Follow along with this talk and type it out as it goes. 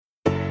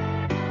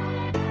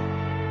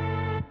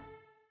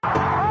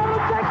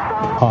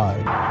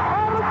Pod.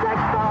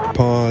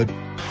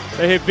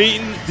 They have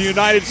beaten the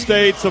United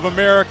States of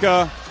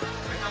America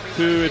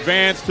to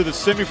advance to the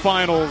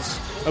semifinals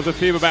of the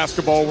FIBA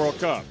Basketball World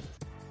Cup.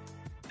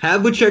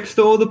 Havlicek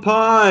stole the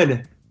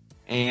pod,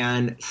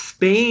 and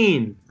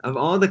Spain, of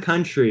all the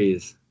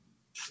countries,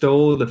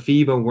 stole the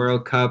FIBA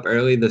World Cup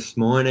early this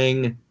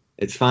morning.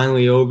 It's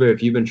finally over.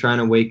 If you've been trying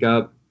to wake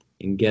up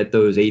and get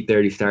those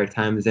 8:30 start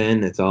times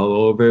in, it's all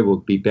over. We'll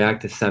be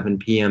back to 7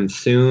 p.m.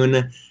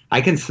 soon.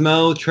 I can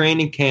smell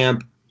training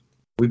camp.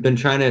 We've been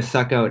trying to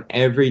suck out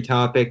every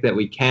topic that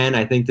we can.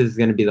 I think this is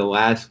going to be the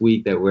last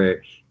week that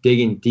we're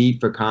digging deep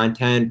for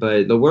content,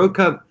 but the World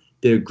Cup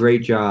did a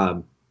great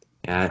job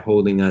at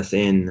holding us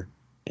in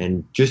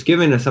and just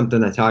giving us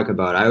something to talk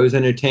about. I was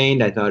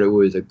entertained. I thought it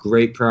was a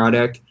great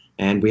product,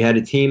 and we had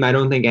a team I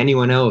don't think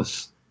anyone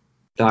else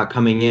thought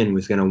coming in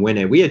was going to win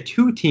it. We had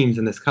two teams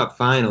in this cup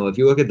final. If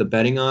you look at the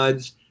betting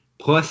odds,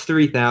 plus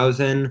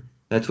 3,000,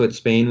 that's what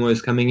Spain was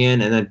coming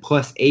in, and then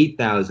plus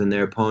 8,000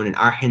 their opponent,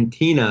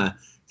 Argentina.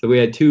 So we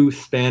had two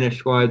Spanish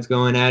squads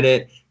going at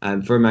it.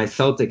 For my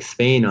Celtic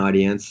Spain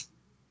audience,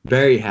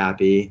 very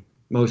happy,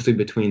 mostly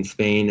between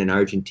Spain and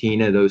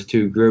Argentina, those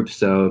two groups.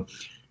 So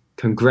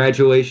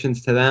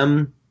congratulations to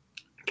them.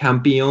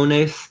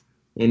 Campeones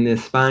in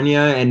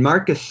España. And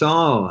Marc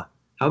Gasol,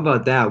 how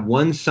about that?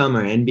 One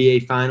summer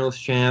NBA Finals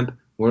champ,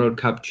 World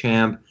Cup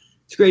champ.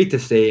 It's great to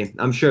see.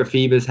 I'm sure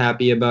FIBA's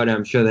happy about it.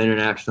 I'm sure the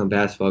international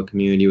basketball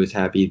community was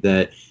happy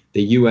that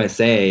the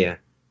USA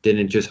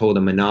didn't just hold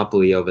a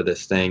monopoly over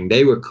this thing.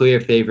 They were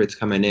clear favorites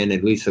coming in,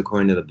 at least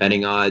according to the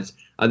betting odds.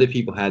 Other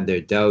people had their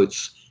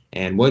doubts.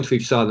 And once we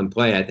saw them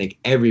play, I think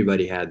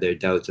everybody had their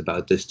doubts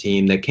about this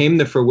team. That came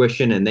to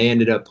fruition, and they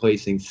ended up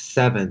placing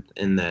 7th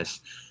in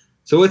this.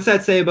 So what's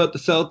that say about the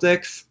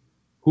Celtics,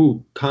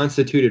 who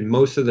constituted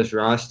most of this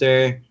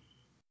roster?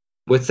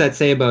 What's that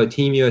say about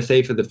Team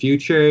USA for the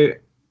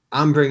future?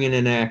 I'm bringing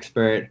in an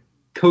expert,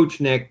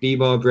 Coach Nick,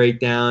 B-Ball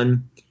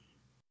Breakdown.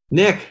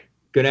 Nick,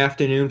 good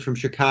afternoon from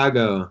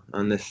Chicago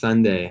on this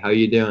Sunday. How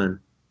you doing?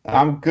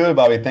 I'm good,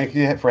 Bobby. Thank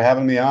you for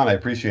having me on. I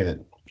appreciate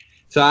it.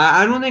 So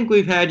I don't think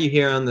we've had you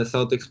here on the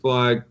Celtics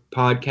Blog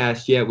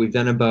podcast yet. We've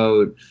done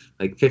about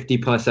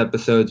 50-plus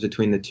episodes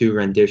between the two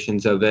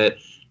renditions of it.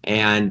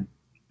 And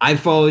I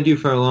followed you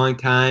for a long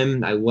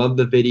time. I love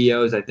the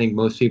videos. I think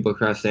most people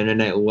across the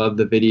internet love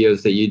the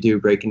videos that you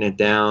do breaking it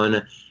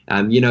down.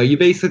 You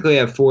basically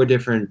have 4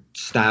 different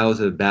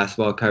styles of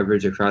basketball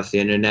coverage across the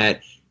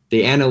internet.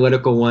 The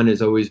analytical one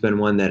has always been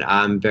one that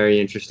I'm very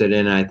interested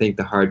in, and I think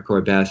the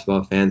hardcore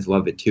basketball fans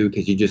love it too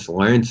because you just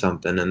learn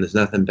something, and there's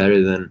nothing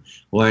better than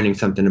learning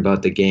something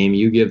about the game.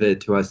 You give it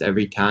to us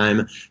every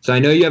time. So I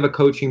know you have a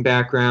coaching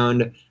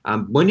background.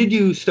 When did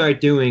you start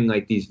doing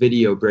these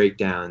video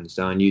breakdowns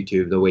on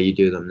YouTube the way you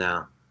do them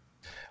now?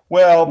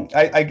 Well,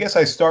 I guess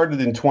I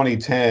started in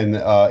 2010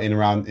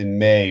 in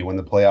May when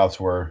the playoffs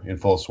were in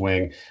full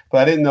swing, but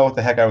I didn't know what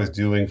the heck I was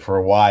doing for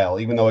a while,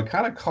 even though it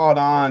kind of caught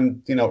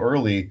on,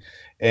 early.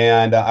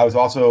 And I was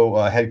also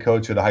a head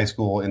coach at a high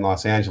school in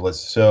Los Angeles.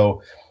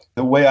 So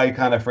the way I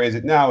kind of phrase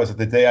it now is that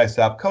the day I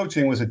stopped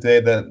coaching was the day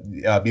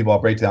that B-Ball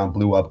Breakdown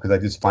blew up because I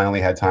just finally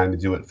had time to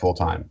do it full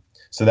time.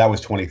 So that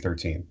was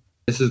 2013.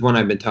 This is one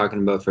I've been talking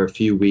about for a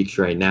few weeks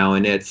right now,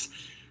 and it's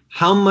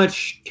how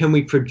much can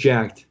we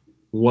project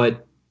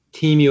what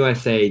Team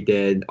USA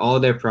did, all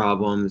their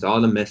problems, all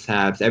the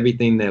mishaps,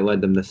 everything that led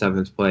them to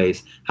 7th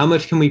place. How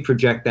much can we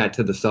project that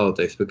to the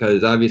Celtics?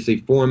 Because obviously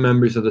 4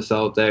 members of the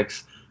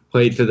Celtics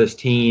played for this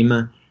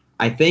team.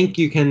 I think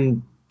you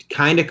can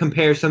kind of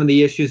compare some of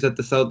the issues that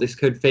the Celtics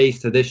could face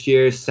to this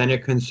year's center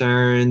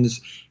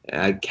concerns,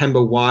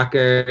 Kemba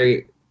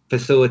Walker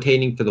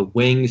facilitating for the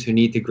wings who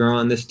need to grow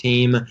on this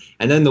team,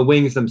 and then the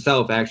wings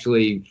themselves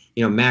actually,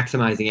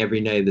 maximizing every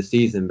night of the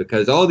season,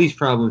 because all these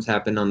problems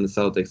happened on the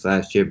Celtics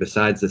last year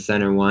besides the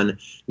center one.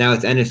 Now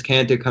it's Enes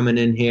Kanter coming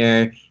in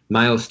here.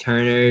 Miles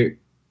Turner,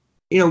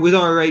 was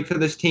all right for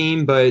this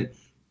team, but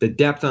the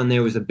depth on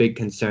there was a big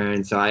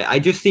concern. So I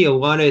just see a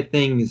lot of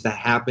things that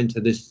happen to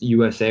this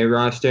USA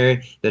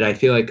roster that I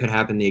feel like could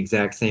happen the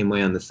exact same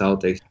way on the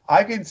Celtics.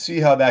 I could see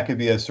how that could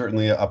be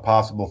certainly a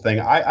possible thing.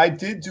 I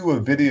did do a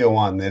video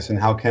on this and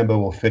how Kemba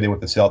will fit in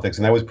with the Celtics,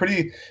 and I was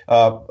pretty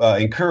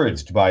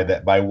encouraged by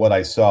that, by what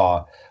I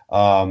saw.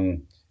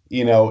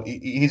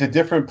 He's a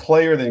different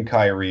player than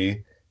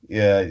Kyrie,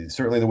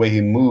 certainly the way he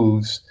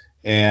moves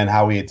and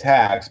how he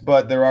attacks,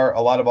 but there are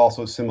a lot of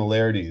also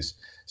similarities.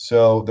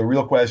 So the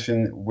real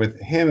question with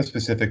him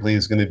specifically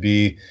is going to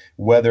be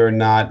whether or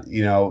not,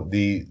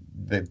 the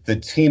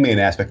teammate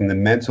aspect and the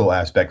mental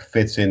aspect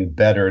fits in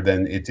better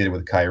than it did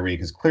with Kyrie.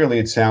 Because clearly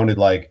it sounded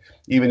like,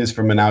 even just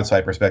from an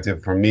outside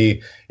perspective, for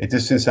me, it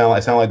just didn't sound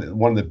like,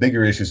 one of the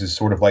bigger issues is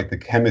sort of like the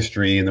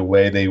chemistry and the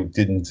way they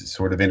didn't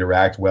sort of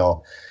interact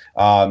well.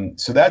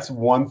 So that's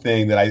one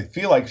thing that I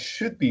feel like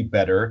should be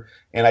better.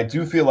 And I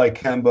do feel like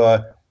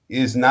Kemba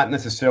is not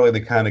necessarily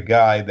the kind of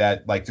guy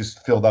that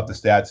just filled up the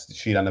stats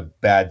sheet on a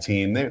bad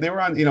team. They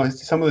were on,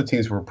 some of the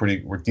teams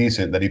were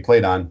decent that he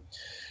played on.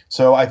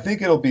 So I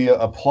think it'll be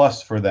a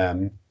plus for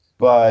them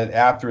But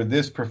after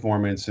this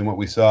performance and what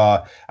we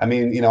saw, I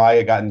mean,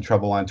 I got in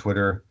trouble on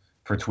Twitter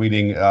for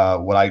tweeting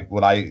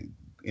what I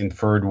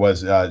inferred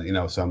was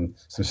some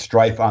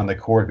strife on the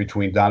court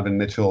between Donovan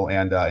Mitchell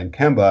and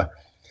Kemba,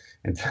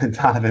 and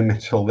Donovan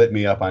Mitchell lit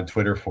me up on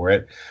Twitter for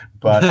it.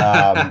 But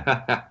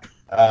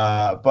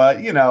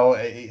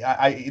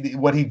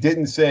what he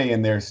didn't say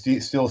in there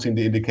still seemed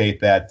to indicate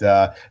that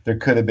there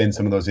could have been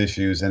some of those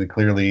issues, and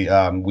clearly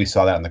we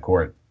saw that in the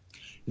court.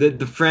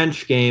 The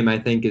French game, I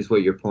think, is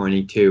what you're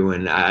pointing to,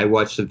 and I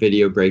watched the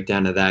video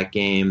breakdown of that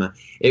game.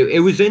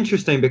 It was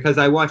interesting because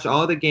I watched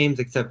all the games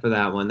except for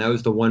that one. That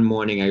was the one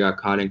morning I got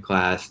caught in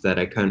class that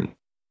I couldn't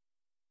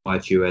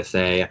watch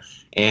USA.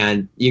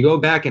 And you go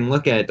back and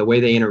look at the way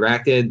they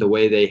interacted, the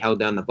way they held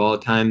down the ball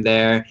time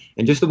there,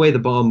 and just the way the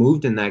ball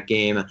moved in that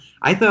game.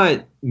 I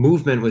thought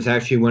movement was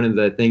actually one of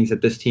the things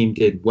that this team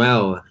did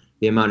well.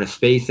 The amount of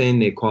spacing,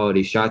 the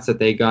quality shots that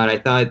they got, I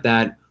thought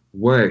that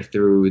worked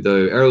through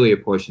the earlier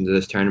portions of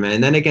this tournament.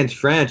 And then against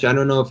France, I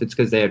don't know if it's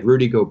because they had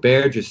Rudy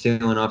Gobert just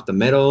sailing off the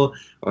middle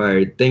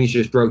or things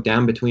just broke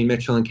down between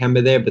Mitchell and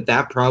Kemba there, but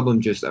that problem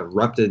just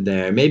erupted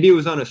there. Maybe it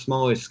was on a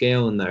smaller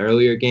scale in the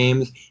earlier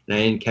games and I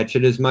didn't catch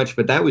it as much,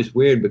 but that was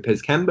weird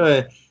because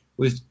Kemba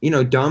was,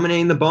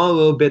 dominating the ball a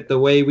little bit the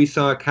way we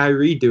saw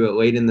Kyrie do it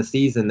late in the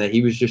season, that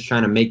he was just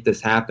trying to make this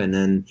happen,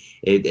 and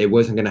it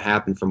wasn't going to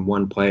happen from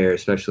one player,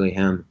 especially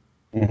him.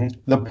 Mm-hmm.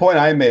 The point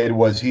I made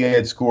was he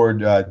had scored,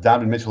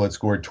 Donovan Mitchell had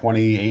scored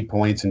 28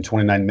 points in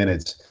 29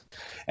 minutes.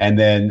 And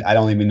then I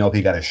don't even know if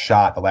he got a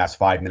shot the last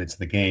 5 minutes of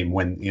the game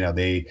when,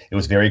 it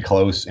was very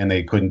close and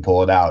they couldn't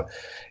pull it out.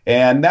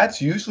 And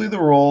that's usually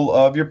the role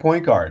of your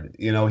point guard.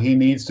 He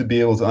needs to be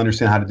able to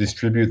understand how to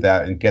distribute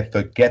that and get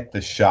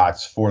the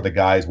shots for the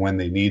guys when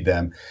they need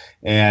them.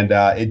 And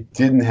it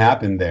didn't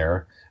happen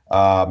there.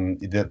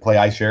 The play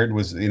I shared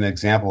was an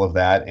example of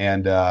that,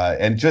 and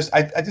I just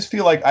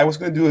feel like I was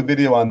going to do a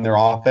video on their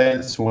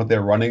offense and what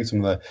they're running,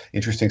 some of the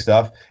interesting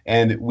stuff,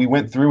 and we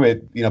went through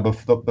it,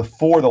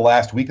 before the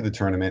last week of the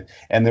tournament,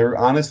 and there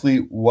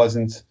honestly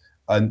wasn't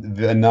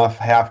enough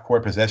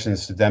half-court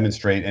possessions to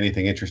demonstrate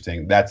anything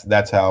interesting.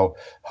 That's how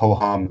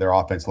ho-hum their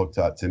offense looked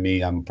to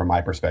me from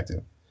my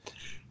perspective.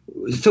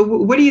 So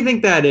what do you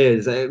think that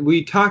is?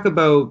 We talk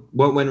about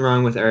what went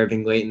wrong with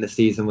Irving late in the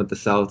season with the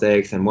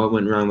Celtics and what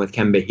went wrong with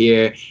Kemba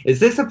here. Is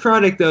this a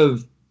product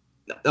of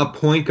a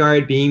point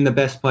guard being the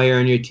best player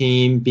on your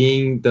team,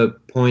 being the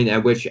point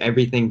at which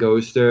everything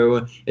goes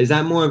through? Is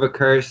that more of a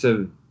curse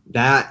of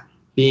that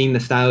being the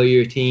style of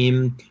your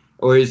team?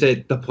 Or is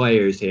it the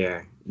players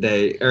here?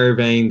 The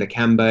Irving, the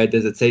Kemba,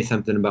 does it say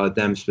something about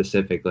them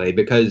specifically?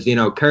 Because,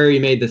 Curry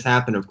made this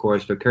happen, of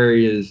course, but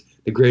Curry is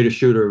the greatest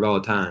shooter of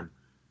all time.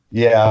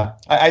 Yeah,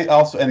 I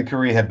also, and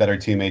Curry had better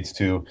teammates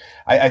too.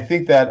 I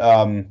think that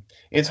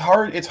it's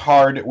hard. It's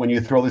hard when you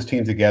throw this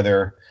team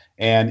together,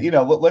 and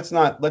let's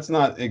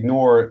not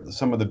ignore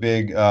some of the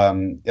big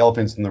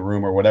elephants in the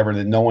room or whatever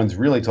that no one's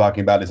really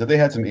talking about, is that they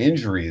had some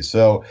injuries.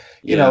 So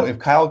if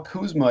Kyle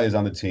Kuzma is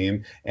on the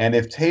team and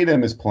if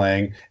Tatum is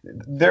playing,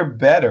 they're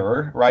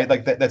better, right?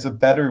 Like that's a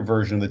better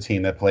version of the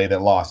team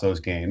that lost those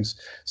games.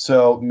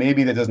 So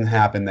maybe that doesn't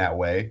happen that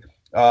way.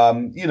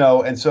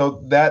 And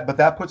so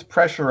that puts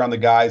pressure on the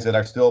guys that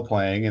are still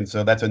playing. And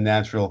so that's a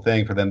natural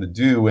thing for them to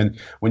do. And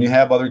when you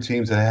have other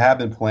teams that have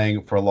been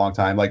playing for a long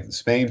time, like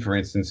Spain, for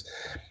instance,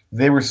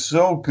 they were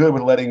so good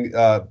with letting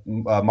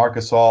Marc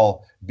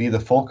Gasol be the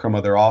fulcrum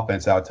of their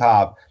offense out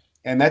top.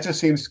 And that just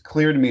seems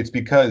clear to me. It's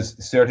because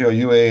Sergio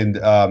Llull and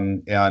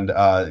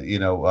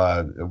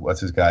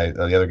what's his guy,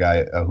 the other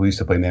guy who used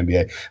to play in the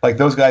NBA, like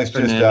those guys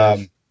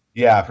Fernandez.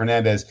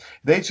 Fernandez.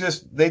 They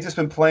just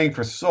been playing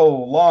for so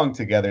long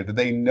together that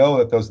they know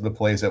that those are the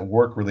plays that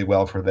work really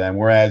well for them.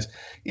 Whereas,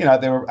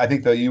 I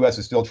think the U.S.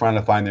 is still trying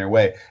to find their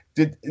way.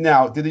 Did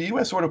the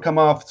U.S. sort of come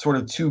off sort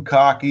of too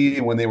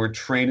cocky when they were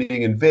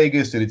training in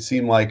Vegas? Did it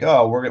seem like,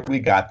 we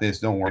got this,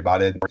 don't worry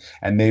about it?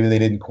 And maybe they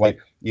didn't quite,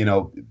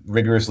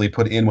 rigorously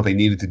put in what they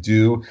needed to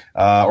do,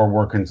 or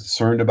were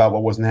concerned about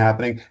what wasn't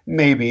happening.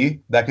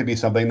 Maybe that could be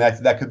something.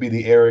 That could be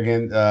the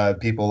arrogant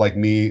people like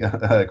me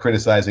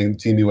criticizing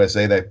Team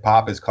USA that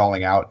Pop is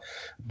calling out.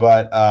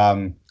 But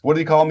what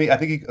did he call me? I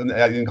think he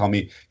didn't call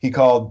me. He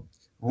called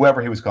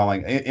whoever he was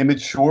calling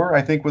immature,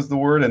 I think was the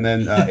word, and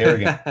then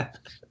arrogant.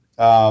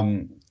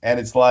 And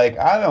it's like,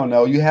 I don't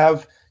know. You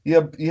have the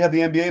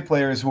NBA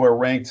players who are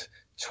ranked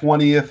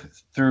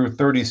 20th through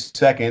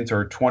 32nd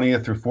or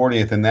 20th through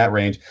 40th in that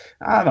range.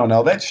 I don't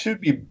know. That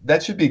should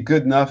be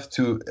good enough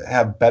to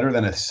have better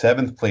than a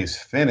 7th place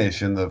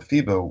finish in the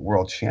FIBA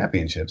World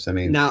Championships. I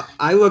mean, now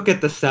I look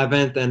at the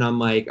 7th and I'm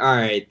like, all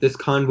right, this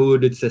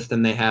convoluted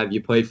system they have,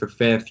 you play for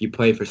 5th, you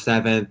play for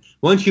 7th.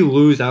 Once you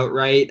lose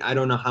outright, I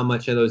don't know how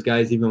much of those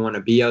guys even want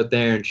to be out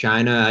there in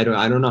China. I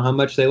don't know how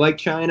much they like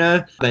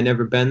China. I've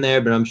never been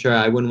there, but I'm sure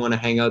I wouldn't want to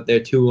hang out there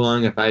too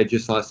long if I had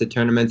just lost a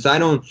tournament. So I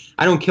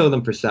don't kill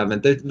them for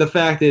 7th. The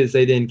fact is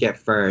they didn't get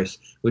first,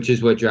 which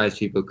is what drives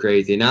people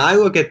crazy. Now I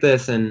look at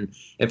this, and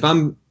if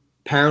I'm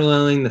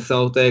paralleling the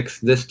Celtics,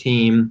 this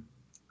team,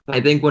 I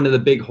think one of the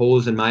big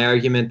holes in my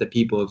argument that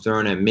people have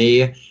thrown at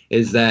me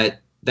is that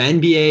The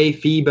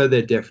NBA, FIBA,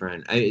 they're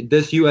different.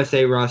 This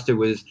USA roster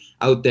was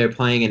out there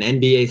playing an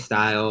NBA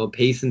style,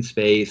 pace and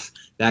space,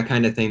 that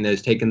kind of thing that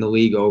has taken the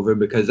league over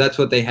because that's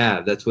what they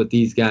have. That's what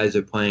these guys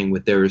are playing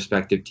with their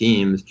respective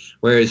teams.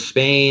 Whereas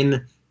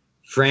Spain,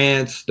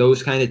 France,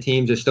 those kind of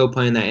teams are still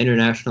playing that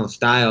international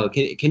style.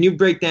 Can you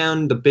break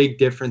down the big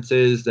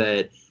differences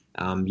that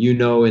in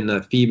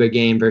the FIBA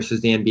game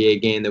versus the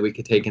NBA game that we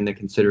could take into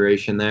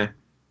consideration there?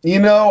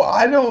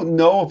 I don't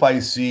know if I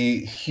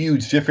see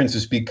huge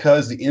differences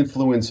because the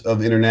influence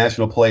of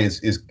international play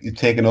is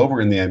taken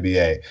over in the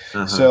NBA.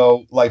 Uh-huh.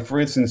 So, like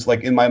for instance,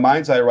 like in my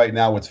mind's eye right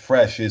now, what's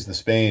fresh is the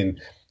Spain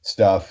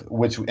stuff.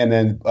 And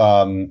then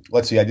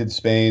let's see, I did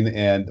Spain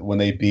and when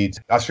they beat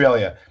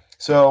Australia.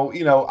 So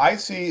I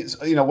see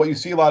what you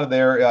see a lot of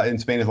there in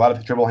Spain is a lot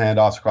of dribble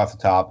handoffs across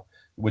the top,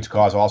 which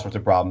cause all sorts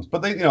of problems.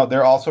 But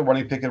they're also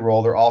running pick and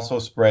roll. They're also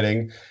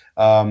spreading.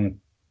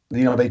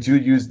 They do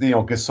use,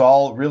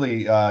 Gasol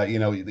really,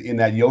 in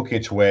that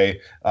Jokic way,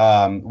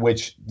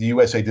 which the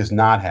USA does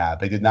not have.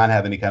 They did not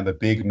have any kind of a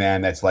big man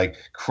that's like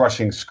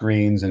crushing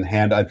screens and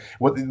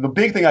What the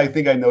big thing I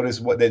think I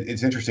noticed that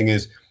it's interesting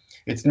is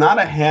it's not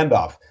a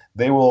handoff.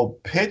 They will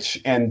pitch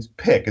and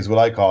pick is what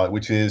I call it,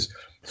 which is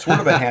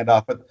sort of a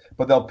handoff,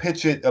 but they'll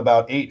pitch it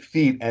about 8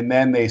 feet and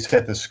then they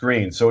set the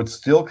screen. So it's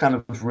still kind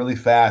of really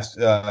fast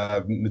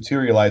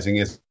materializing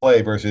its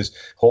play versus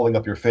holding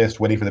up your fist,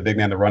 waiting for the big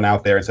man to run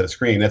out there and set a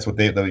screen. That's what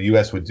the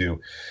U.S. would do.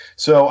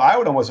 So I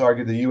would almost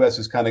argue the U.S.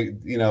 is kind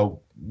of,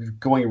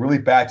 going really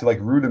back to like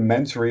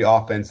rudimentary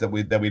offense that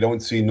we don't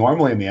see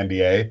normally in the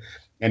NBA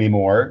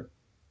anymore.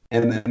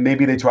 And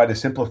maybe they tried to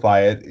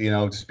simplify it,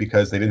 just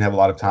because they didn't have a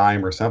lot of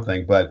time or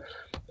something. But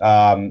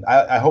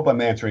I hope I'm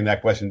answering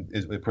that question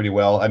pretty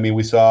well. I mean,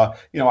 we saw,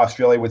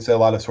 Australia would set a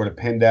lot of sort of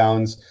pin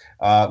downs,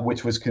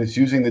 which was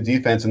confusing the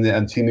defense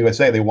and Team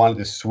USA. They wanted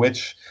to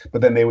switch,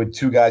 but then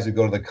two guys would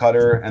go to the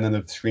cutter, and then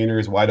the screener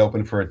is wide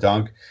open for a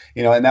dunk.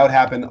 And that would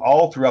happen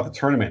all throughout the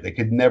tournament. They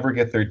could never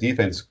get their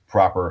defense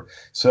proper.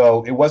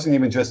 So it wasn't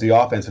even just the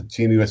offense that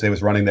Team USA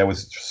was running that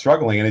was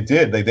struggling, and it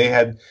did.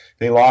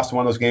 They lost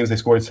one of those games. They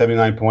scored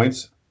 79 points.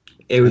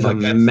 It was a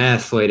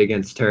mess late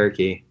against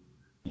Turkey.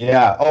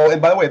 Yeah. Oh,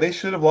 and by the way, they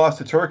should have lost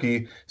to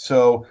Turkey,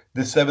 so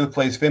the 7th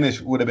place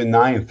finish would have been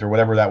 9th or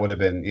whatever that would have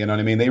been. You know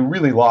what I mean? They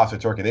really lost to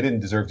Turkey. They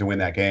didn't deserve to win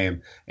that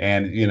game.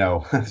 And,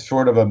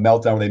 short of a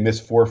meltdown where they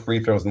missed 4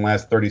 free throws in the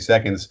last 30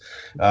 seconds,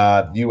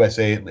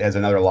 USA has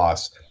another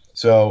loss.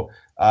 So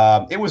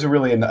it was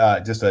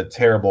just a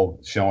terrible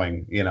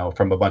showing,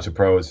 from a bunch of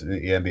pros,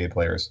 NBA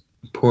players.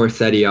 Poor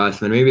Cedi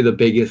Osman, maybe the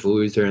biggest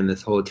loser in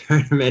this whole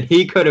tournament.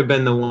 He could have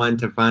been the one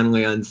to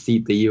finally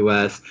unseat the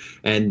U.S.,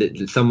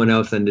 and someone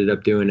else ended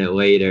up doing it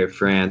later,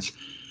 France.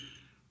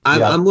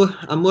 I'm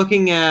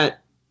looking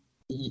at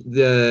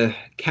the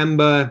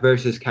Kemba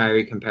versus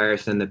Kyrie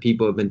comparison that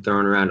people have been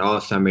throwing around all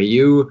summer.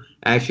 You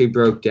actually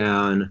broke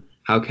down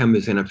how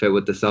Kemba's going to fit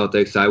with the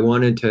Celtics. So I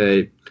wanted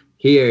to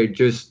hear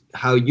just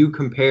how you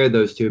compare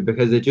those two,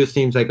 because it just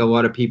seems like a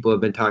lot of people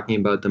have been talking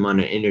about them on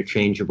an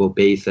interchangeable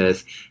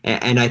basis.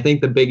 And I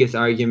think the biggest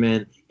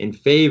argument in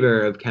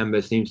favor of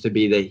Kemba seems to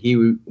be that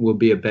he will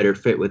be a better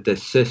fit with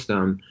this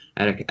system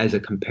as a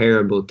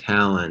comparable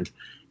talent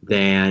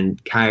than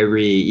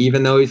Kyrie,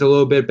 even though he's a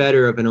little bit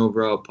better of an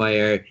overall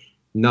player,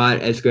 not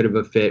as good of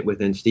a fit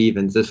within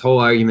Stevens. This whole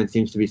argument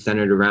seems to be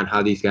centered around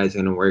how these guys are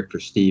going to work for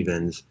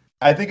Stevens.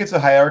 I think it's a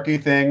hierarchy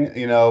thing,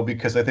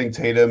 because I think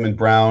Tatum and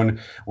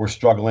Brown were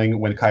struggling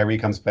when Kyrie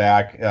comes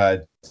back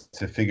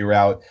to figure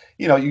out,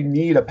 you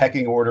need a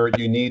pecking order.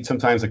 You need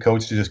sometimes a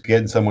coach to just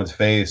get in someone's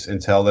face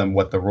and tell them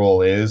what the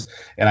role is.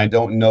 And I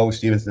don't know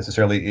Stevens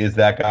necessarily is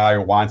that guy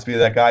or wants to be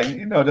that guy.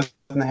 It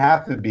doesn't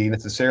have to be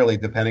necessarily,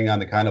 depending on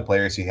the kind of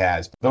players he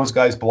has. Those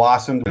guys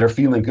blossomed. They're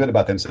feeling good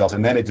about themselves.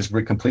 And then it just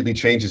completely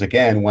changes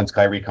again once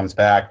Kyrie comes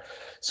back.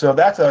 So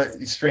that's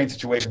a strange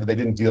situation that they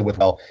didn't deal with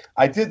well.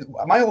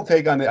 My whole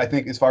take on it, I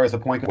think, as far as the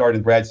point guard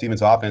and Brad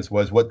Stevens' offense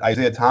was what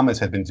Isaiah Thomas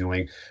had been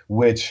doing,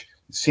 which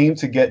seemed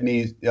to get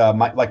me,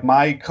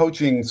 my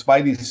coaching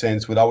spidey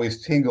sense would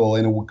always tingle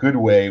in a good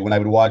way when I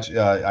would watch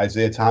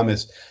Isaiah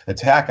Thomas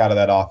attack out of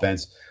that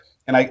offense.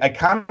 And I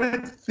kind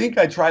of think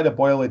I try to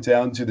boil it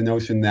down to the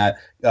notion that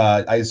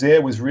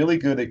Isaiah was really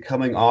good at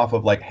coming off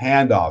of like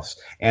handoffs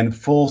and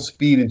full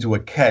speed into a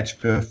catch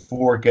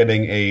before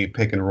getting a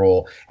pick and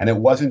roll. And it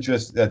wasn't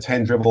just a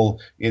 10 dribble,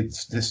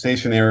 it's the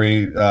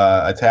stationary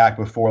attack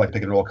before like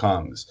pick and roll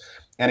comes.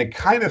 And it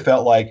kind of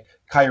felt like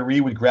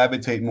Kyrie would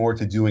gravitate more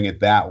to doing it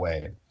that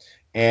way.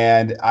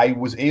 And I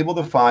was able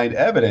to find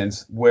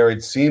evidence where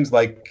it seems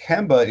like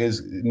Kemba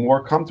is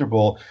more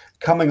comfortable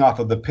coming off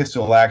of the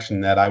pistol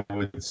action that I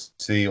would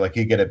see, like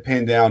he'd get a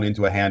pin down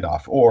into a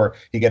handoff, or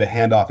he'd get a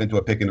handoff into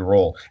a pick and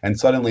roll. And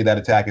suddenly that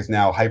attack is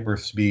now hyper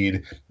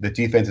speed. The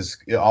defense is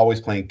always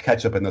playing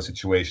catch up in those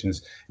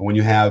situations. And when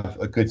you have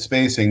a good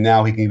spacing,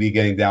 now he can be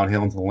getting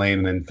downhill into the lane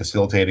and then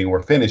facilitating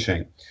or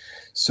finishing.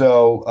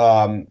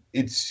 So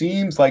it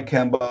seems like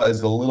Kemba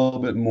is a little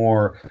bit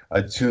more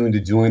attuned to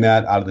doing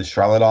that out of the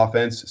Charlotte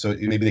offense. So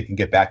maybe they can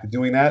get back to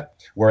doing that.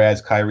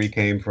 Whereas Kyrie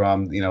came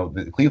from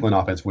the Cleveland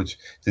offense, which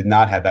did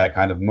not have that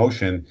kind of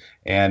motion,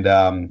 and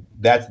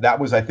that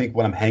was, I think,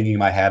 what I'm hanging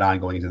my hat on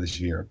going into this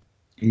year.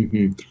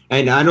 Mm-hmm.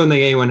 And I don't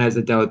think anyone has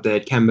a doubt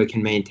that Kemba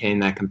can maintain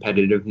that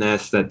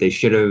competitiveness, that they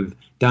should have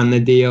done the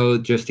deal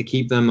just to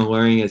keep them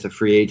alluring as a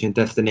free agent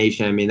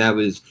destination. I mean, that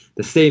was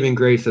the saving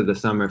grace of the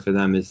summer for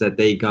them, is that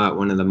they got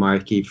one of the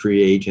marquee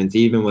free agents,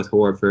 even with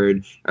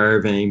Horford,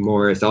 Irving,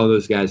 Morris, all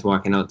those guys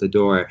walking out the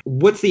door.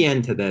 What's the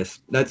end to this?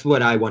 That's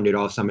what I wondered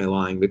all summer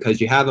long,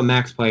 because you have a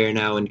max player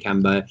now in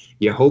Kemba.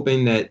 You're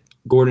hoping that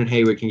Gordon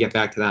Hayward can get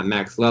back to that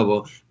max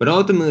level. But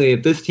ultimately,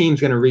 if this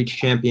team's going to reach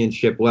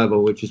championship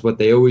level, which is what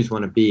they always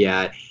want to be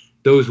at,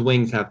 those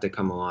wings have to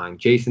come along.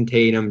 Jason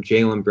Tatum,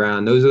 Jaylen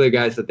Brown, those are the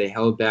guys that they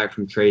held back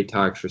from trade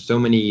talks for so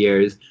many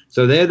years.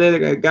 So they're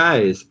the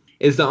guys.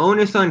 Is the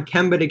onus on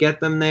Kemba to get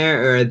them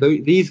there, or are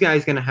these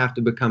guys going to have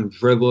to become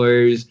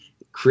dribblers,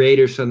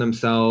 creators for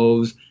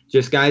themselves,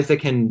 just guys that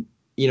can,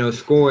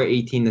 score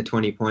 18 to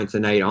 20 points a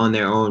night on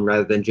their own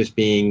rather than just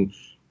being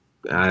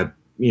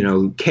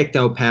kicked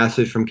out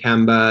passes from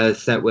Kemba,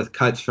 set with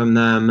cuts from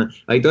them.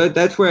 Like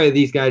that's where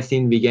these guys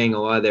seem to be getting a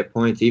lot of their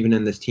points, even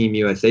in this Team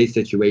USA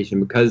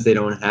situation, because they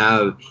don't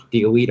have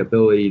the elite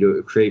ability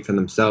to create for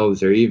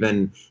themselves, or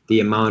even the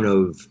amount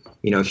of,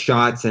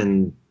 shots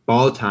and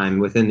ball time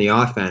within the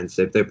offense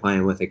if they're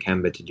playing with a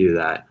Kemba to do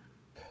that.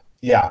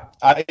 Yeah,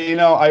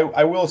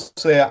 I will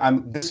say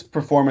this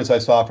performance I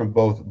saw from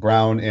both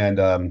Brown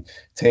and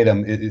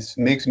Tatum, it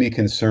makes me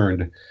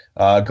concerned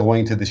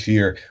going to this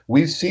year.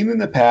 We've seen in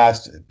the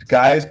past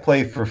guys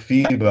play for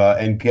FIBA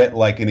and get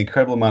like an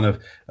incredible amount of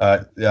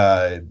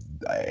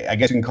I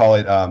guess you can call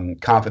it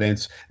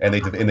confidence, and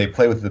they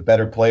play with the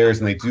better players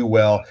and they do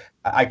well.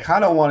 I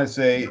kind of want to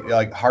say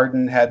like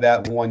Harden had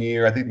that one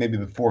year. I think maybe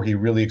before he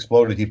really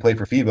exploded, he played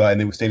for FIBA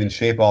and they stayed in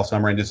shape all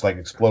summer and just like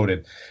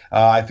exploded.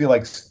 I feel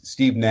like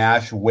Steve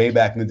Nash way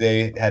back in the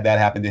day had that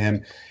happen to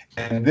him.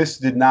 And this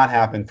did not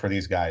happen for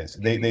these guys.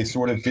 They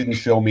sort of didn't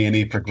show me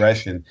any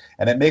progression.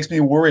 And it makes me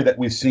worry that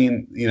we've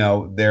seen,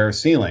 their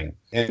ceiling.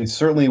 And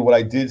certainly what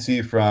I did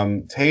see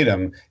from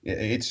Tatum,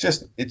 it's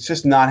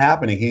just not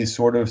happening. He's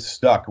sort of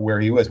stuck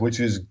where he was, which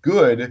is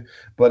good,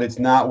 but it's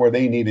not where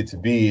they need it to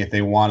be if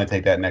they want to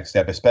take that next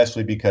step,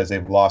 especially because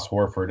they've lost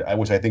Horford,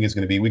 which I think is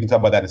going to be. We can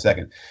talk about that in a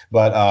second.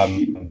 But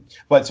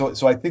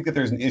so I think that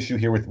there's an issue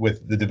here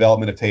with the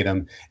development of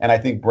Tatum, and I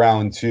think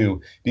Brown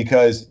too,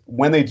 because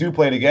when they do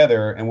play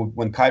together, and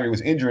when Kyrie was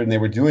injured and they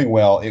were doing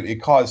well,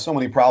 it caused so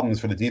many problems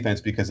for the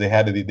defense because they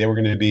were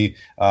going to be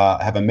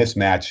have a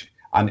mismatch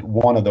on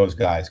one of those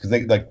guys, because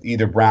they like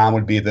either Brown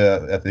would be at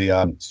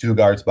the two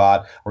guard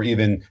spot, or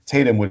even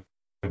Tatum would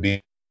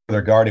be,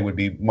 their guarding would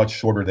be much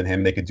shorter than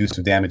him. They could do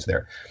some damage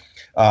there.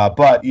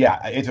 But yeah,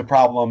 it's a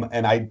problem,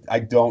 and I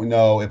don't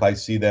know if I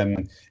see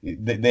them.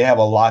 They have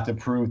a lot to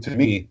prove to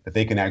me that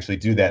they can actually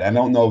do that. I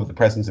don't know if the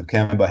presence of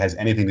Kemba has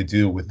anything to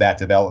do with that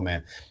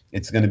development.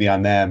 It's going to be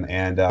on them,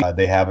 and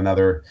they have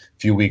another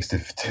few weeks to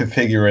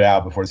figure it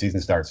out before the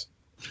season starts.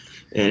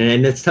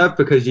 And it's tough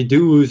because you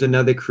do lose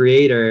another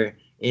creator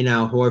in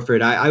Al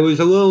Horford. I was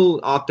a little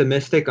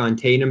optimistic on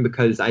Tatum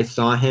because I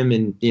saw him,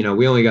 and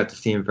we only got to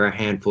see him for a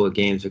handful of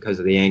games because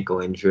of the ankle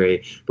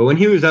injury. But when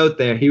he was out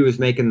there, he was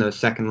making those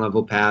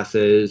second-level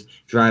passes,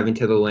 driving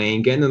to the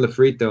lane, getting to the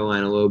free throw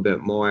line a little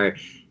bit more.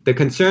 The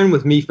concern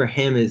with me for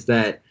him is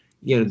that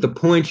the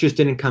points just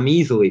didn't come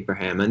easily for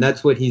him, and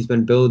that's what he's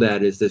been billed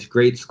at, is this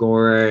great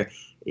scorer,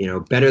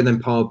 better than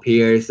Paul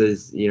Pierce,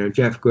 as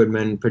Jeff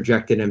Goodman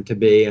projected him to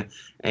be.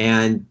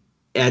 And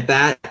at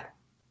that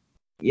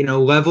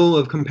level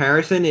of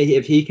comparison,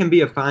 if he can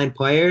be a fine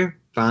player,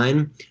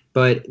 fine,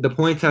 but the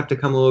points have to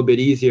come a little bit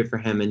easier for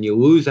him, and you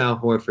lose Al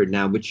Horford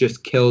now, which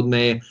just killed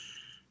me.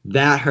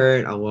 That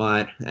hurt a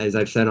lot, as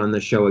I've said on the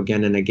show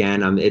again and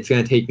again. It's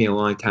going to take me a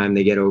long time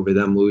to get over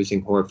them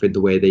losing Horford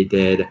the way they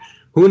did.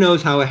 Who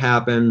knows how it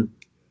happened,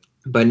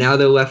 but now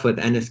they're left with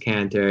Enes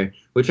Kanter,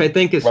 which I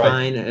think is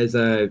fine as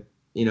a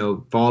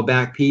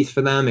fallback piece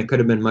for them. It could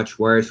have been much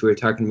worse. We were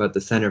talking about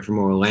the center from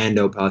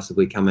Orlando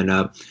possibly coming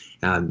up.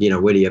 What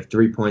do you have,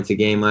 3 points a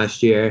game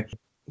last year?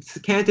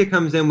 Kanter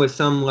comes in with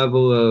some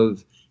level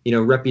of,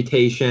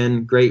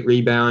 reputation, great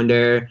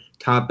rebounder,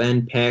 top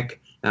end pick,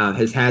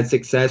 has had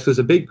success, was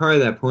a big part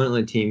of that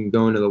Portland team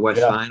going to the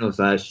West Finals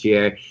last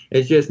year.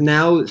 It's just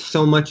now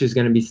so much is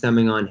going to be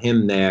stemming on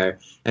him there.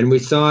 And we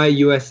saw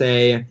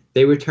USA,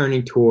 they were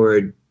turning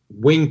toward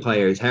wing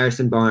players,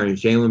 Harrison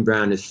Barnes, Jaylen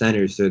Brown as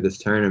centers through this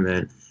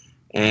tournament.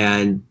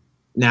 And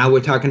now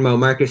we're talking about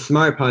Marcus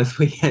Smart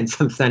possibly getting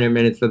some center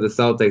minutes for the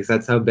Celtics.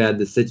 That's how bad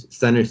the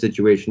center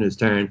situation has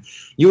turned.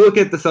 You look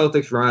at the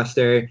Celtics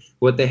roster,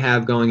 what they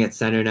have going at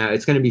center now,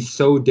 it's going to be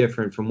so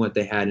different from what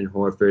they had in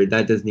Horford.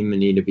 That doesn't even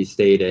need to be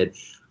stated.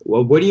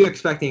 Well, what are you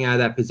expecting out of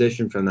that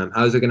position from them?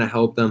 How's it going to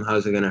help them?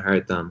 How's it going to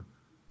hurt them?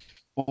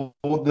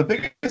 Well, the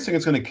biggest thing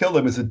that's going to kill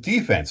them is the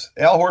defense.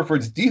 Al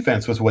Horford's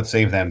defense was what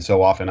saved them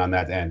so often on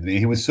that end.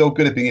 He was so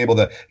good at being able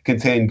to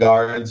contain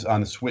guards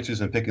on the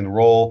switches and pick and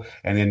roll,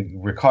 and then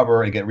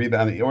recover and get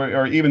rebound,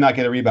 or even not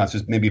get a rebound,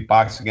 just maybe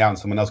boxing out and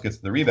someone else gets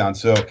the rebound.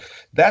 So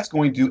that's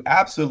going to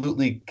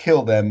absolutely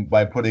kill them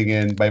by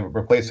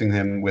replacing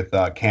him with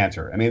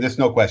Cantor. I mean, there's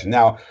no question.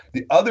 Now,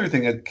 the other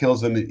thing that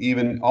kills them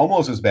even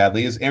almost as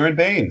badly is Aaron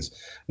Baines.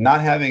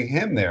 Not having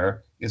him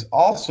there is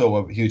also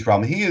a huge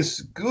problem. He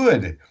is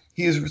good.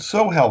 He is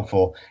so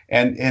helpful,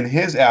 and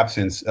his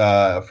absence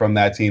from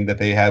that team that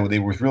they had, they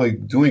were really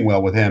doing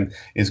well with him,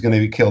 is going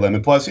to kill them.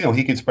 And plus,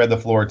 he can spread the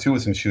floor too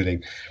with some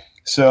shooting.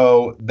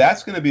 So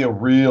that's going to be a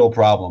real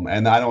problem.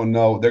 And I don't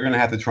know, they're going to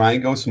have to try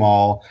and go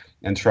small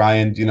and try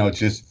and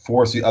just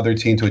force the other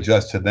team to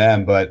adjust to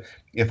them. But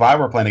if I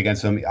were playing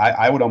against them,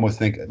 I would almost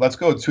think, let's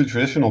go 2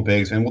 traditional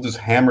bigs and we'll just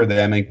hammer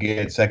them and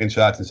get second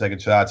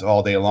shots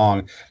all day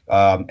long.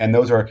 And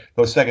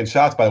those second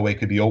shots, by the way,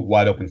 could be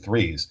wide open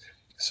threes.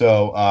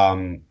 So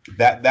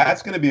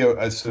that's going to be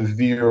a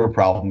severe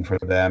problem for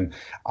them.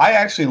 I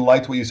actually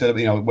liked what you said,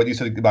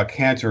 about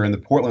Cantor and the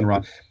Portland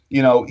run.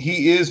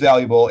 He is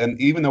valuable, and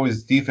even though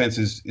his defense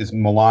is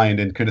maligned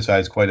and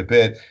criticized quite a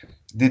bit,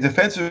 the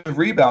defensive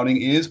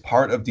rebounding is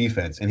part of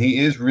defense, and he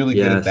is really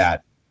good at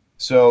that.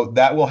 So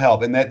that will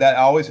help, and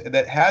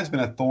that has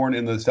been a thorn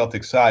in the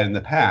Celtics side in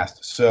the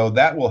past. So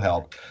that will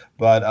help,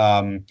 but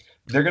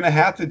they're going to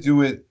have to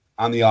do it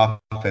on the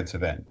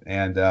offensive end.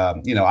 And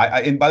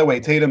and by the way,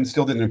 Tatum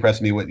still didn't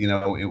impress me with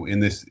in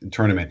this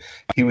tournament.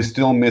 He was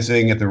still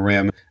missing at the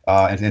rim,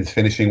 and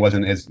finishing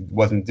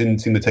didn't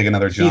seem to take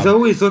another jump. He's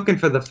always looking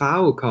for the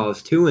foul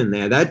calls too in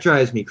there. That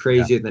drives me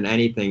crazier than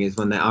anything, is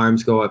when the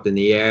arms go up in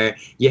the air.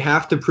 You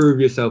have to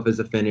prove yourself as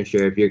a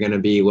finisher if you're going to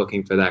be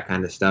looking for that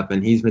kind of stuff,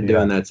 and he's been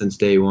doing that since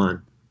day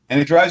one. And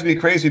it drives me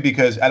crazy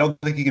because I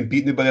don't think he can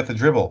beat anybody at the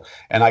dribble.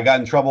 And I got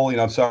in trouble,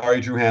 I'm sorry,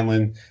 Drew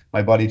Hanlon,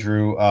 my buddy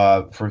Drew,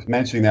 for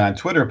mentioning that on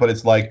Twitter. But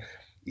it's like,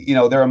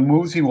 there are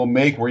moves he will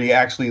make where he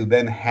actually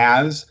then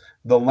has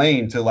the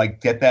lane to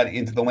get that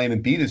into the lane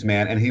and beat his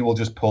man, and he will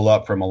just pull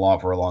up for a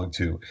long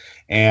two.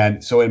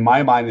 And so in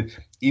my mind,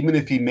 even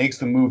if he makes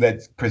the move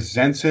that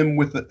presents him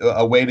with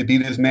a way to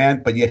beat his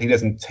man, but yet he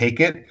doesn't take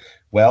it,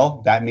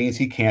 well, that means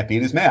he can't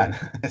beat his man.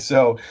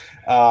 So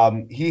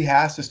he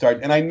has to start.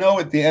 And I know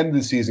at the end of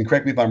the season,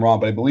 correct me if I'm wrong,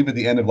 but I believe at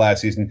the end of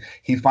last season,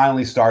 he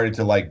finally started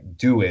to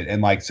do it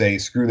and say,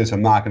 screw this,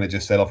 I'm not going to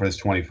just settle for this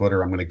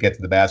 20-footer. I'm going to get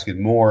to the basket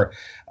more.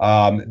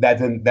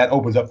 That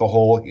opens up the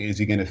whole, is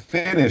he going to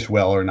finish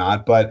well or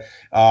not? But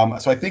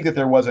so I think that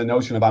there was a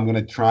notion of, I'm going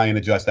to try and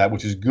adjust that,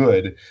 which is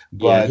good.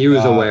 But, yeah, he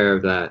was aware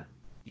of that.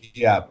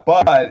 Yeah,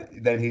 but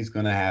then he's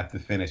going to have to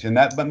finish. And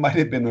that might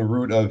have been the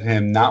root of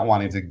him not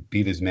wanting to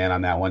beat his man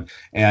on that one.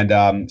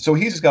 And so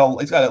he's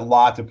got a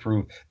lot to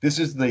prove. This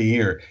is the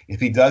year. If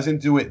he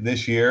doesn't do it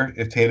this year,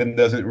 if Tatum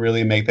doesn't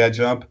really make that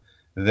jump,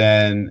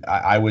 then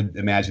I would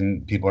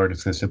imagine people are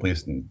just going to simply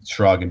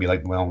shrug and be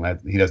like, well,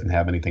 he doesn't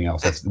have anything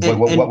else. That's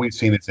what we've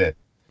seen is it.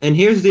 And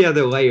here's the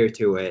other layer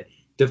to it.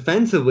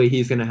 Defensively,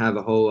 he's going to have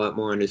a whole lot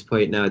more on his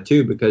plate now,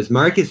 too, because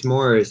Marcus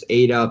Morris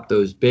ate up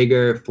those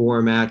bigger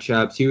 4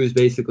 matchups. He was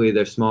basically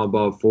their small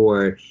ball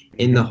 4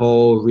 in the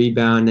hole,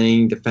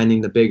 rebounding,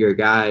 defending the bigger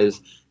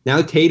guys. Now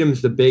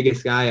Tatum's the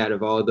biggest guy out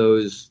of all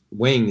those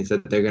wings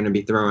that they're going to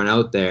be throwing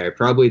out there.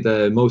 Probably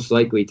the most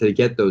likely to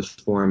get those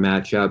 4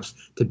 matchups,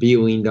 to be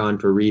leaned on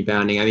for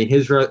rebounding. I mean,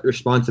 his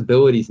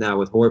responsibilities now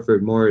with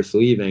Horford, Morris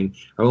leaving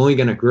are only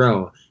going to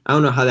grow. I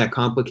don't know how that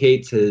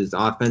complicates his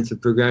offensive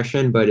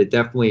progression, but it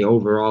definitely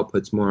overall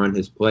puts more on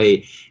his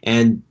plate.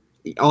 And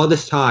all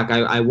this talk,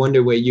 I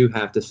wonder what you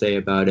have to say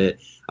about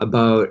it,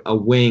 about a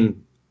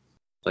wing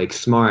like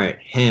Smart,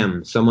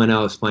 him, someone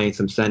else playing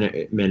some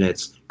center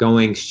minutes,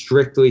 going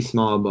strictly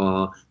small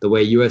ball the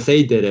way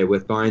USA did it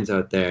with Barnes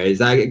out there. Is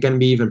that going to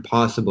be even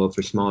possible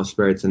for small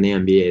spurts in the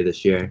NBA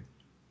this year?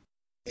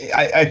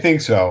 I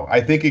think so. I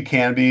think it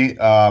can be.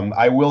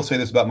 I will say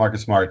this about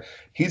Marcus Smart.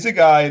 He's a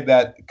guy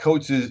that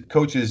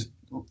coaches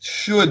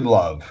should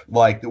love,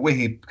 the way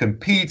he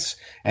competes,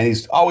 and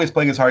he's always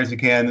playing as hard as he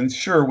can. And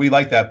sure, we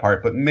like that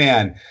part, but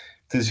man,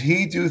 does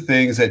he do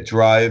things that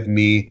drive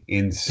me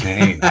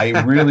insane. I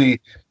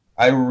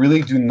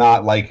really do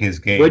not like his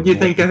game. What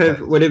did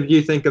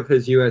you think of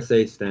his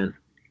USA stint?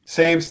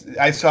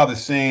 I saw the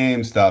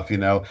same stuff,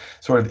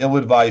 sort of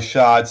ill-advised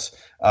shots,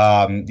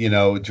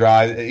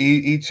 drive.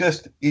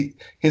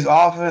 His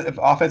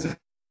offensive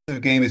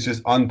game is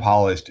just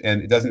unpolished,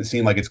 and it doesn't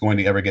seem like it's going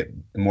to ever get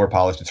more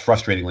polished. It's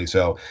frustratingly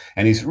so.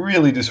 And he's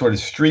really just sort of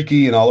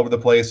streaky and all over the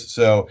place.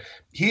 So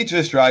he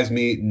just drives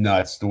me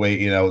nuts the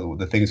way,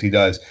 the things he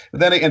does. But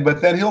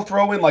then he'll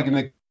throw in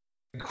an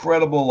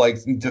incredible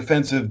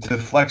defensive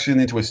deflection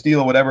into a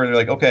steal or whatever, and you're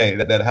like, okay,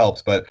 that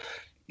helps. But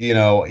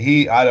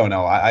I don't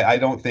know. I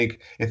don't think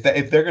if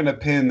they're going to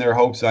pin their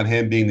hopes on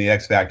him being the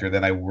X factor,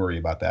 then I worry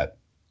about that.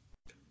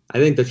 I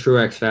think the true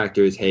X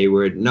factor is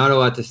Hayward. Not a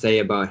lot to say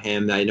about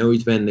him. I know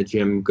he's been in the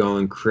gym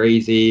going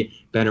crazy,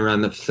 been around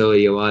the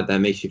facility a lot. That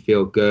makes you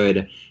feel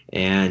good.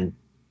 And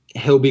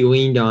he'll be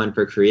leaned on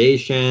for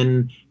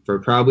creation, for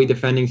probably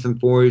defending some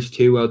fours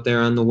too out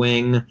there on the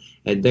wing.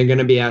 And they're going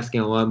to be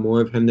asking a lot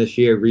more of him this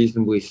year,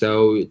 reasonably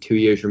so, 2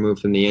 years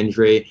removed from the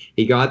injury.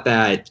 He got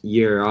that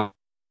year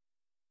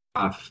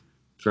off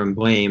from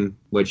blame,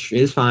 which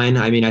is fine.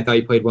 I mean, I thought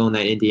he played well in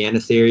that Indiana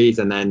series,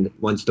 and then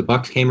once the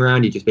Bucks came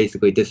around, he just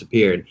basically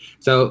disappeared.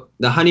 So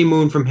the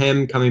honeymoon from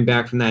him coming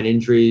back from that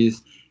injury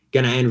is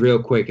going to end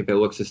real quick if it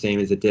looks the same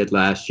as it did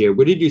last year.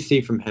 What did you see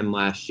from him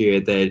last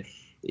year that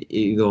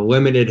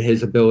limited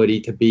his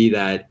ability to be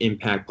that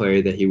impact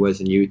player that he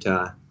was in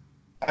Utah?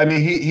 I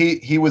mean,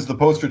 he was the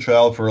poster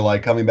child for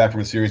like coming back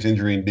from a serious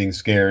injury and being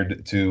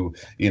scared to,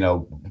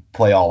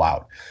 play all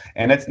out.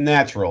 And that's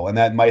natural. And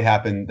that might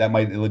happen. That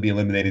might be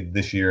eliminated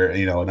this year,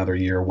 another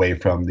year away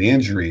from the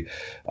injury.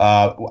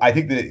 I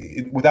think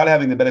that without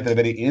having the benefit of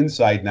any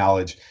inside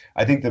knowledge,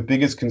 I think the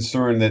biggest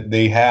concern that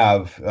they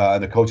have,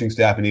 the coaching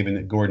staff and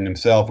even Gordon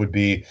himself, would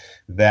be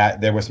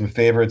that there was some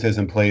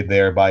favoritism played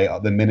there by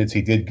the minutes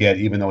he did get,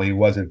 even though he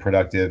wasn't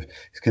productive,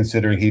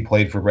 considering he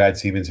played for Brad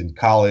Stevens in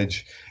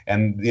college.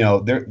 And,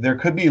 there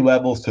could be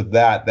levels to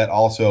that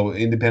also,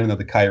 independent of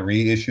the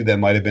Kyrie issue, that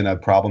might have been a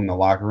problem in the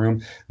locker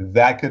room.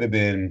 That could have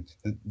been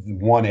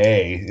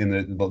 1A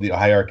in the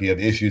hierarchy of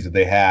issues that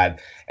they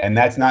had. And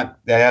that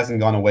hasn't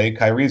gone away.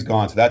 Kyrie's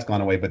gone, so that's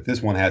gone away, but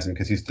this one hasn't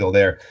because he's still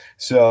there.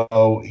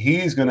 So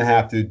he's going to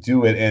have to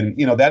do it. And,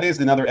 that is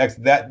another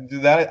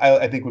that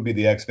I think would be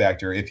the X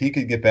factor if he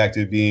could get back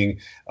to being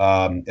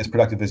as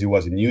productive as he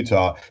was in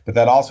Utah. But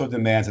that also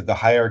demands that the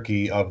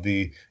hierarchy of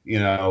the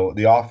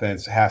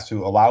offense has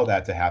to allow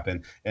that to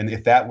happen. And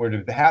if that were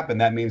to happen,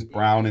 that means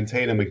Brown and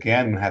Tatum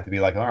again have to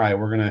be like, all right,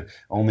 we're going to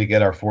only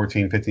get our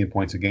 14, 15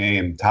 points a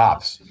game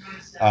tops.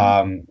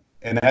 And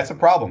that's a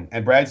problem.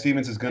 And Brad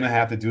Stevens is going to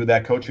have to do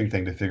that coaching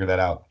thing to figure that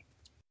out.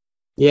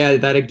 Yeah,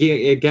 that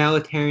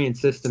egalitarian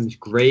system is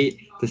great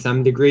to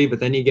some degree, but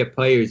then you get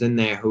players in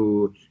there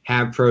who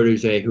have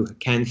protege who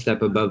can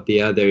step above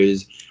the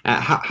others.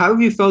 How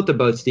have you felt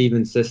about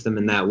Stevens' system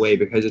in that way?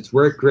 Because it's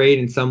worked great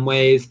in some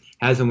ways,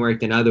 hasn't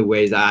worked in other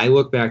ways. I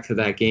look back to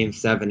that Game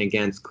 7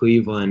 against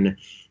Cleveland.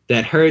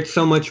 That hurts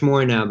so much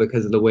more now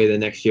because of the way the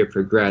next year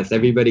progressed.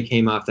 Everybody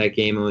came off that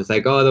game and was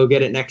like, oh, they'll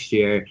get it next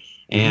year.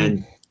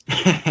 And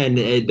and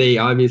they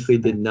obviously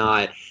did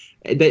not.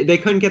 They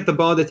couldn't get the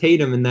ball to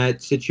Tatum in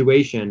that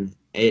situation.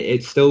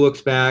 It still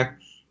looks back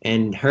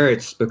and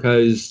hurts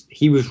because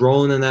he was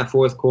rolling in that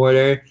fourth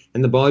quarter,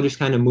 and the ball just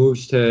kind of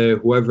moves to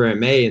whoever it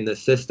may in the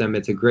system.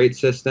 It's a great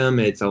system.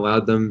 It's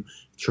allowed them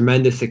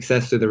tremendous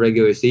success through the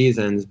regular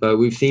seasons, but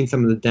we've seen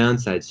some of the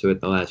downsides to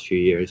it the last few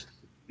years.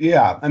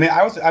 Yeah, I mean,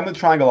 I'm a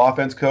triangle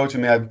offense coach. I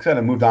mean, I've kind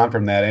of moved on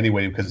from that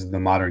anyway because of the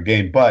modern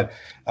game. But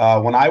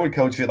when I would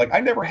coach it, like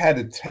I never had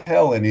to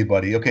tell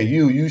anybody, okay,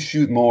 you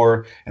shoot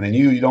more, and then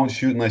you don't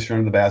shoot unless you're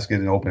under the basket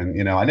and open.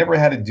 I never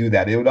had to do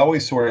that. It would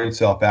always sort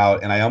itself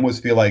out, and I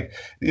almost feel like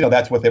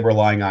that's what they're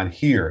relying on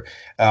here.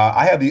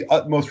 I have the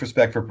utmost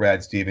respect for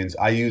Brad Stevens.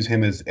 I use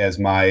him as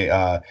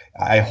my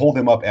I hold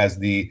him up as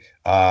the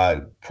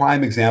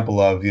prime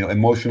example of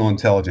emotional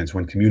intelligence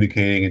when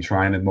communicating and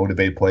trying to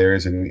motivate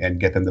players and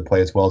get them to play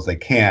as well as they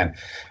can.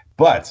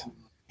 But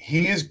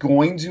he is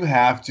going to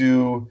have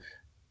to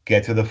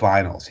get to the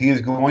finals. He is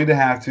going to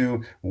have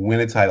to win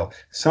a title.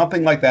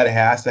 Something like that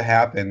has to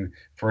happen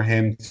for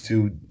him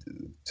to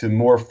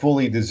more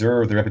fully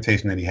deserve the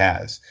reputation that he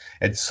has.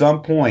 At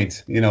some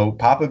point,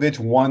 Popovich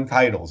won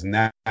titles, and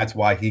that's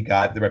why he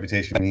got the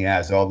reputation he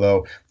has.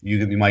 Although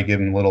you might give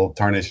him a little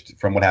tarnished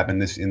from what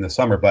happened in the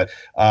summer, but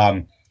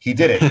he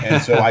did it.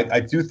 And so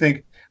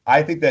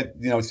I think that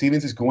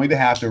Stevens is going to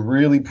have to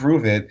really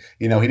prove it.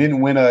 He didn't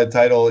win a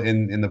title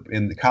in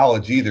the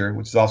college either,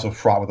 which is also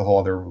fraught with a whole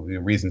other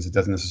reasons. It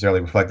doesn't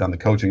necessarily reflect on the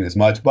coaching as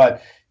much,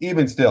 but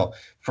even still,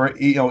 for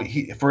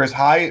for as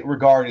high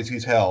regard as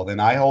he's held,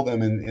 and I hold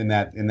him in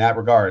that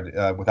regard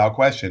without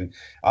question,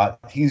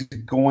 he's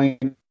going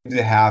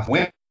to have to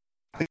win.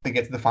 I think they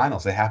get to the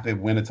finals. They have to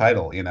win a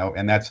title, and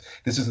if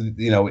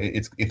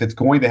it's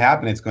going to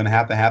happen, it's going to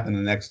happen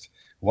in the next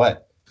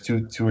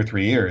two or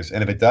 3 years,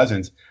 and if it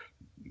doesn't,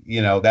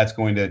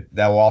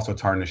 that will also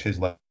tarnish his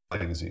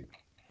legacy.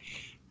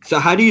 So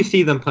how do you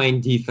see them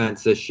playing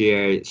defense this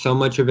year? So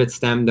much of it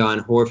stemmed on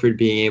Horford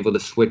being able to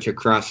switch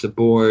across the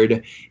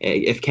board.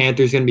 If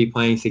Kanter's going to be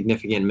playing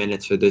significant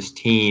minutes for this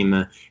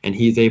team and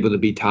he's able to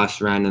be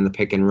tossed around in the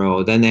pick and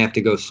roll, then they have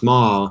to go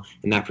small,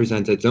 and that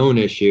presents its own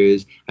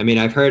issues. I mean,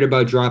 I've heard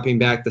about dropping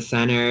back the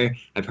center.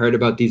 I've heard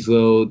about these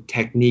little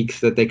techniques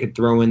that they could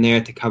throw in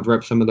there to cover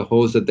up some of the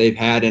holes that they've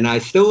had. And I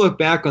still look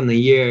back on the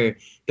year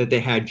that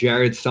they had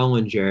Jared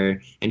Sullinger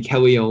and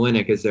Kelly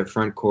Olynyk as their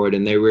front court,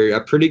 and they were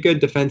a pretty good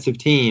defensive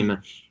team,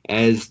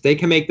 as they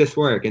can make this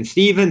work. And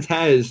Stevens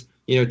has,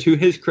 to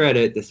his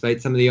credit,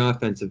 despite some of the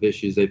offensive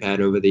issues they've had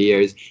over the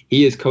years,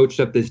 he has coached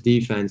up this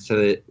defense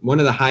to one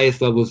of the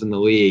highest levels in the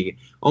league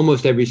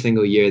almost every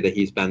single year that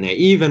he's been there,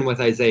 even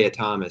with Isaiah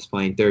Thomas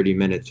playing 30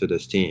 minutes for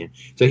this team.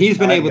 So he's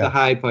been able to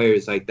hide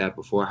players like that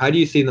before. How do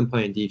you see them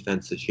playing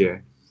defense this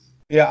year?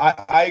 Yeah,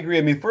 I agree.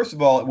 I mean, first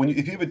of all,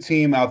 if you have a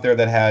team out there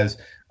that has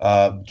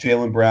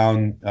Jaylen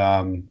Brown,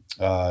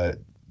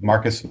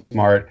 Marcus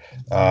Smart,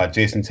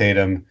 Jason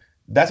Tatum.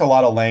 That's a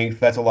lot of length.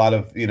 That's a lot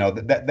of,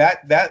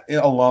 that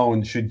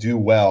alone should do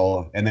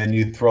well. And then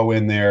you throw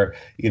in there,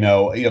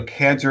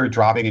 Cantor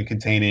dropping and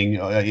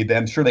containing.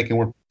 I'm sure they can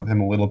work with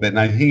him a little bit,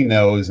 and he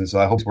knows. And so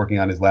I hope he's working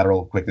on his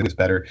lateral quickness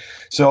better.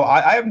 So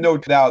I have no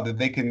doubt that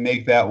they can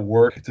make that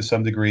work to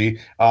some degree.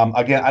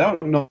 Again, I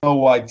don't know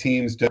why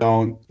teams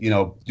don't,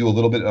 do a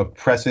little bit of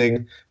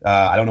pressing.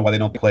 I don't know why they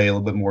don't play a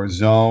little bit more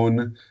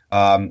zone.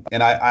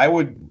 And I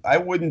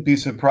wouldn't be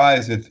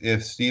surprised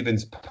if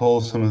Stevens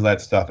pulls some of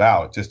that stuff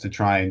out just to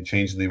try and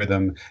change the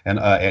rhythm and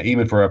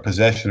even for a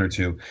possession or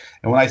two.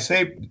 And when I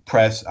say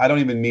press, I don't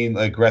even mean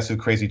aggressive,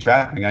 crazy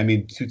trapping. I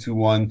mean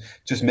 2-2-1.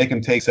 Just make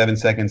them take 7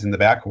 seconds in the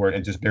backcourt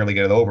and just barely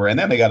get it over, and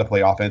then they got to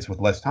play offense with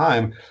less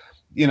time.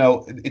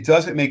 It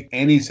doesn't make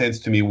any sense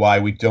to me why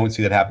we don't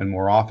see that happen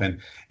more often.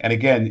 And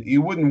again,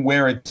 you wouldn't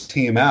wear a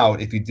team out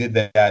if you did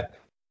that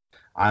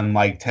on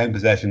like 10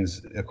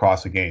 possessions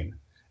across a game.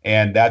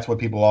 And that's what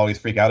people always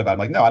freak out about. I'm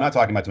like, no, I'm not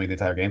talking about doing the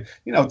entire game.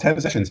 10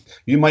 possessions.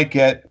 You might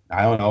get,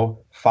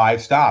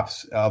 5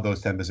 stops of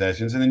those 10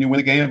 possessions, and then you win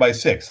the game by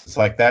 6. It's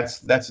like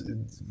that's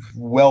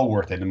well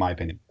worth it, in my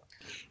opinion.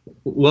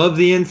 Love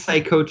the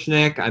insight, Coach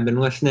Nick. I've been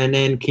listening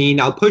in keen.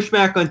 I'll push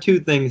back on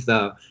 2 things,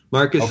 though.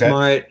 Marcus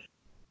Smart,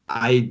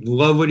 I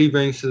love what he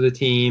brings to the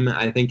team.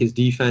 I think his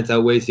defense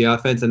outweighs the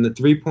offense, and the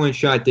 3-point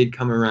shot did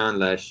come around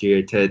last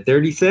year to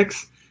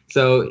 36.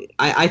 So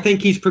I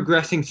think he's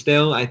progressing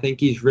still. I think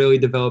he's really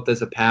developed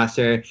as a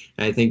passer,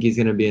 and I think he's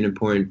going to be an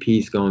important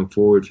piece going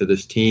forward for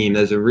this team.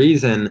 There's a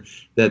reason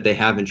that they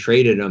haven't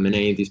traded him in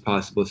any of these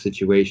possible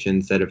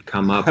situations that have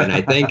come up, and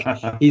I think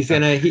he's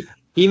going to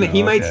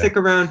he might stick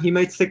around. He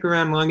might stick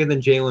around longer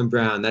than Jaylen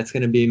Brown. That's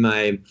going to be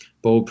my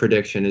bold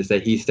prediction, is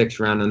that he sticks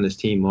around on this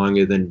team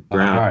longer than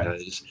Brown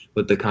does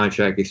with the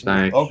contract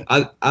expiring.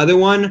 Other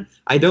one,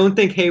 I don't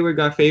think Hayward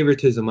got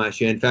favoritism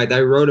last year. In fact,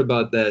 I wrote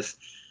about this.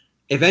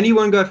 If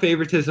anyone got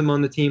favoritism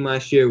on the team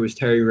last year, it was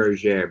Terry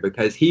Rozier,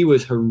 because he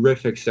was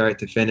horrific start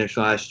to finish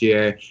last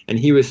year, and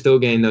he was still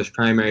getting those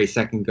primary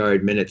second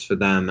guard minutes for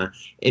them.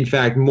 In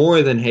fact,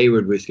 more than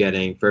Hayward was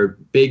getting for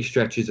big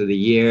stretches of the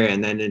year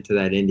and then into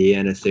that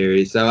Indiana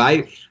series. So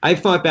I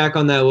fought back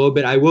on that a little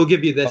bit. I will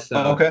give you this,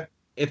 though. Okay.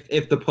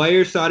 If the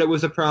players thought it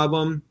was a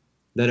problem,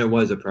 then it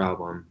was a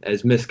problem,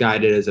 as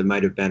misguided as it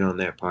might have been on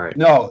their part.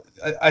 No,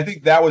 I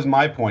think that was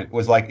my point,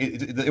 was like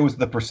it was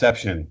the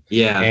perception.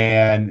 Yeah.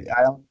 And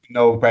I don't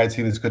know if Brad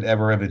Stevens could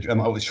ever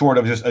have, short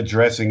of just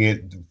addressing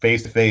it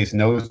face to face,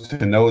 nose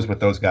to nose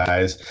with those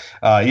guys.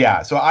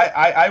 So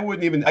I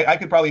wouldn't even, I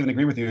could probably even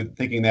agree with you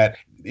thinking that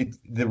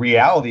the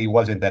reality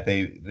wasn't that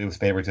it was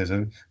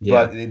favoritism,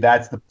 but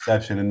that's the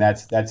perception, and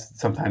that's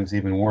sometimes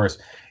even worse.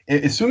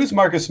 As soon as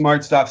Marcus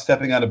Smart stops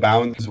stepping out of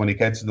bounds when he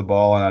catches the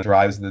ball on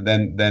drives,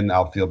 then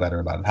I'll feel better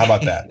about it. How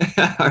about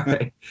that? All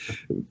right.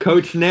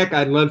 Coach Nick,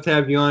 I'd love to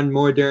have you on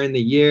more during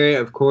the year.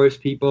 Of course,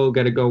 people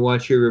got to go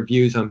watch your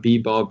reviews on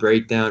B-Ball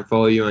Breakdown.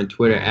 Follow you on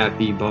Twitter at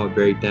B-Ball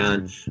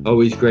Breakdown.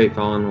 Always great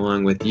following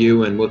along with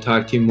you, and we'll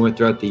talk to you more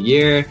throughout the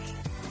year.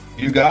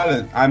 You got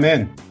it. I'm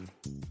in.